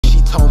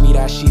told me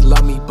that she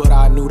loved me, but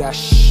I knew that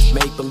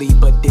make believe,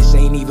 but this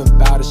ain't even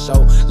about it,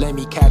 so let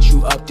me catch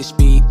you up to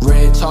speed.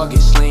 Red target,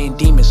 slaying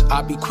demons,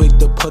 I be quick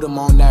to put them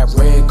on that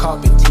red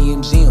carpet,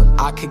 TMZ 'em.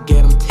 I could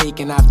get them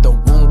taken after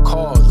one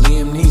call,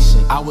 Liam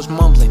Neeson. I was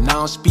mumbling,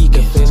 now I'm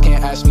speaking. Feds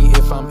can't ask me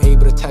if I'm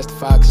able to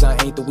testify, cause I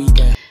ain't the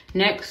weekend.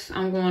 Next,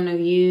 I'm going to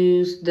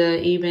use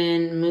the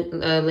Even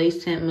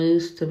lace tint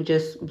mousse to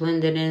just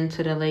blend it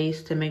into the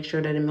lace to make sure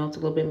that it melts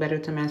a little bit better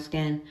to my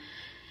skin,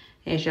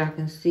 as y'all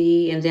can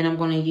see. And then I'm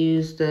going to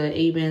use the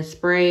Even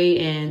spray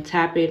and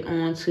tap it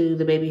onto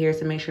the baby hairs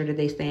to make sure that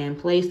they stay in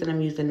place. Then I'm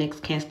using the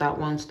NYX Can't Stop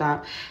Won't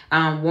Stop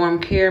warm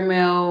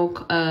caramel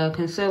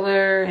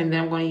concealer, and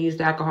then I'm going to use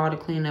the alcohol to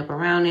clean up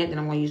around it. Then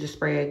I'm going to use the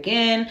spray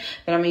again.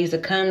 Then I'm going to use the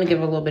comb to give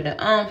it a little bit of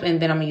oomph, and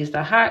then I'm going to use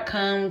the hot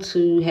comb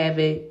to have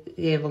it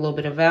give a little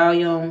bit of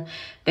volume.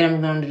 Then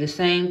I'm going to do the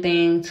same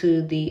thing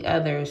to the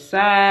other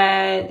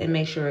side and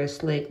make sure it's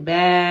slicked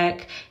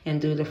back,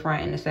 and do the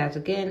front and the sides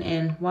again,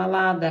 and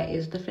voila, that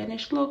is the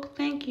finished look.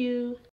 Thank you.